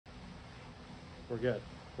We're good.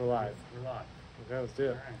 We're live. We're live. Okay, let's do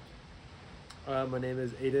it. All right. My name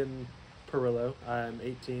is Aiden Perillo. I'm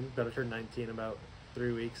 18, about to turn 19 in about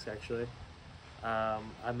 3 weeks, actually.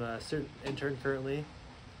 I'm a student intern currently,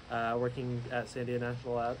 working at Sandia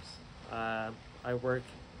National Labs. I work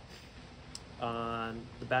on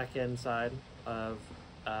the back end side of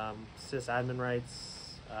sysadmin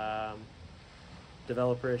rights,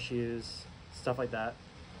 developer issues, stuff like that.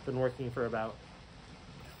 Been working for about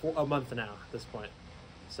a month now at this point.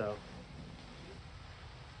 So,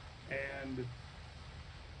 And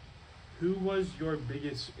who was your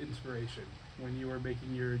biggest inspiration when you were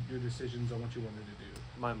making your decisions on what you wanted to do?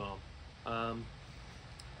 my mom.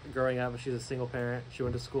 Growing up, she's a single parent. She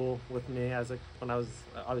went to school with me when I was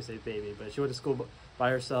obviously a baby, but she went to school by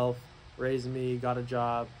herself, raised me, got a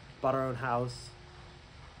job, bought her own house.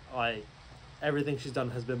 Like, everything she's done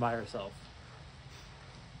has been by herself.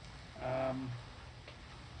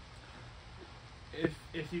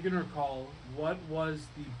 If you can recall, what was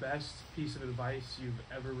the best piece of advice you've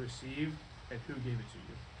ever received, and who gave it to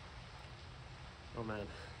you? Oh man.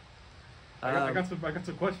 I got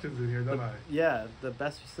some questions in here, don't I? Yeah, the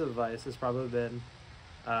best piece of advice has probably been,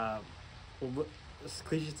 it's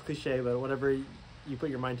cliche, but whatever you put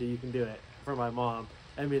your mind to, you can do it. From my mom.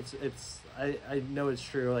 I mean, I know it's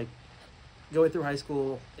true. Like, going through high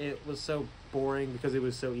school, it was so boring because it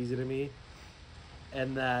was so easy to me,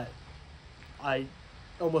 and that I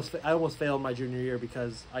almost failed my junior year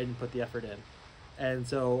because I didn't put the effort in. And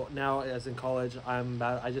so now, as in college,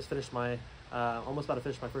 I just finished my almost about to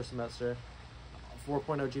finish my first semester,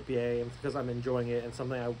 4.0 GPA, and because I'm enjoying it and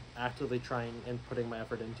something I'm actively trying and putting my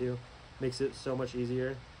effort into, makes it so much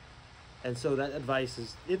easier. And so that advice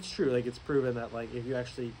it's true. Like, it's proven that, like, if you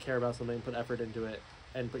actually care about something, put effort into it,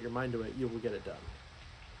 and put your mind to it, you will get it done.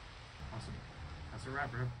 Awesome. That's a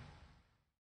wrap, bro.